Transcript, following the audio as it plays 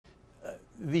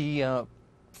The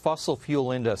fossil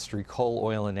fuel industry, coal,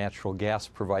 oil, and natural gas,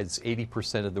 provides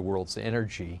 80% of the world's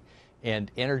energy, and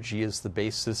energy is the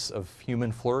basis of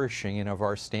human flourishing and of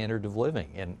our standard of living.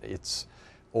 And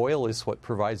oil is what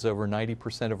provides over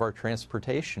 90% of our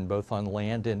transportation, both on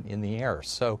land and in the air.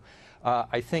 So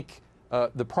I think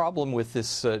the problem with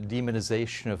this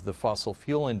demonization of the fossil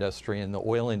fuel industry and the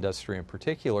oil industry in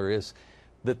particular is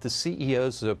that the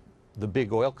CEOs of the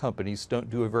big oil companies don't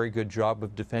do a very good job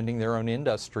of defending their own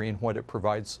industry and what it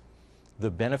provides, the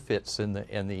benefits and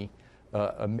the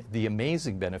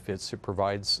amazing benefits it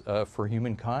provides for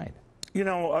humankind. You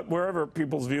know, wherever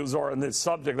people's views are on this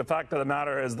subject, the fact of the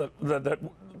matter is that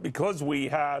because we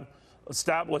have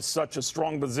established such a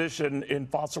strong position in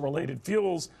fossil-related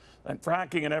fuels and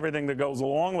fracking and everything that goes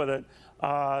along with it,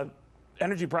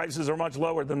 energy prices are much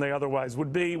lower than they otherwise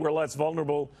would be. We're less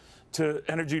vulnerable to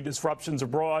energy disruptions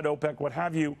abroad, OPEC, what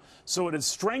have you. So it has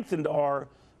strengthened our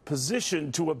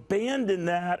position to abandon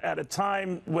that at a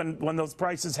time when those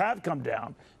prices have come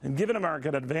down and given America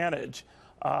an advantage.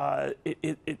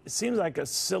 It seems like a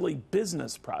silly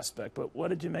business prospect, but what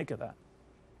did you make of that?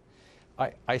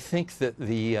 I think that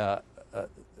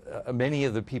many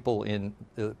of the people in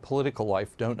the political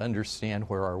life don't understand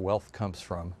where our wealth comes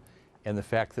from, and the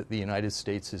fact that the United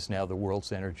States is now the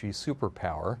world's energy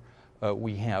superpower.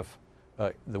 We have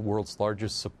the world's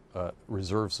largest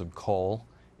reserves of coal,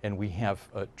 and we have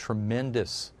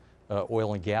tremendous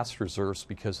oil and gas reserves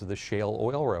because of the shale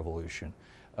oil revolution,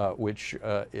 which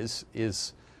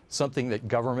is something that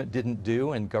government didn't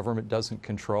do and government doesn't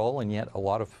control, and yet a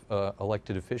lot of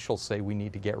elected officials say we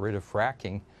need to get rid of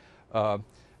fracking.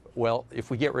 Well, if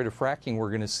we get rid of fracking, we're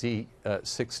going to see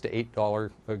 $6 to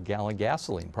 $8 a gallon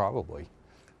gasoline, probably.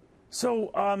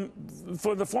 So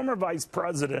for the former vice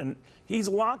president, he's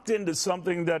locked into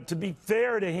something that, to be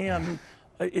fair to him,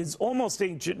 is almost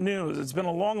ancient news. It's been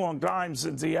a long, long time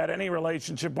since he had any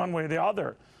relationship one way or the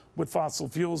other with fossil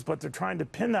fuels, but they're trying to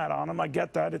pin that on him. I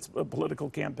get that. It's a political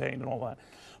campaign and all that.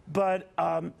 But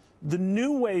the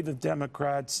new wave of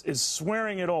Democrats is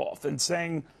swearing it off and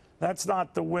saying that's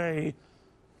not the way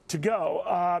to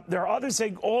go. There are others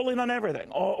saying all in on everything,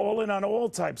 all in on all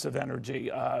types of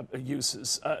energy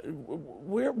uses.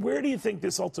 Where do you think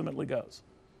this ultimately goes?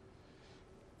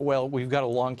 Well, we've got a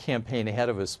long campaign ahead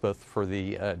of us, both for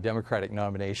the Democratic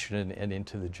nomination and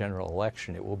into the general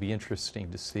election. It will be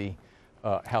interesting to see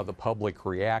how the public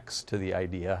reacts to the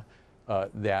idea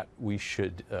that we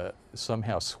should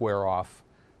somehow swear off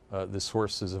the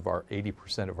sources of our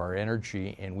 80% of our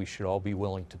energy, and we should all be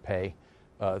willing to pay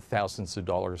thousands of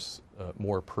dollars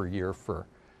more per year for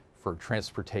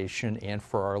transportation and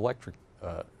for our electric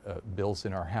bills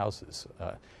in our houses.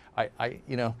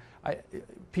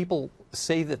 People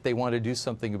say that they want to do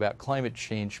something about climate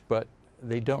change, but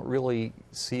they don't really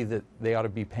see that they ought to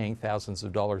be paying thousands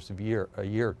of dollars a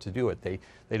year to do it.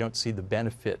 They don't see the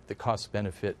benefit, the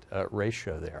cost-benefit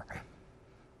ratio there.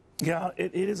 Yeah,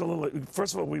 it is a little.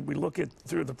 First of all, we look at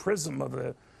through the prism of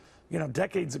the,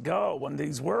 decades ago when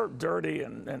these were dirty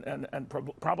and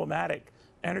problematic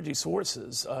energy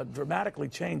sources, dramatically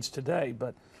changed today.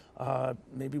 But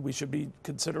maybe we should be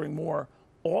considering more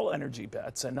all energy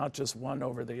bets and not just one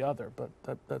over the other. But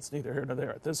that's neither here nor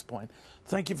there at this point.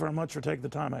 Thank you very much for taking the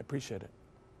time. I appreciate it.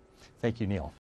 Thank you, Neil.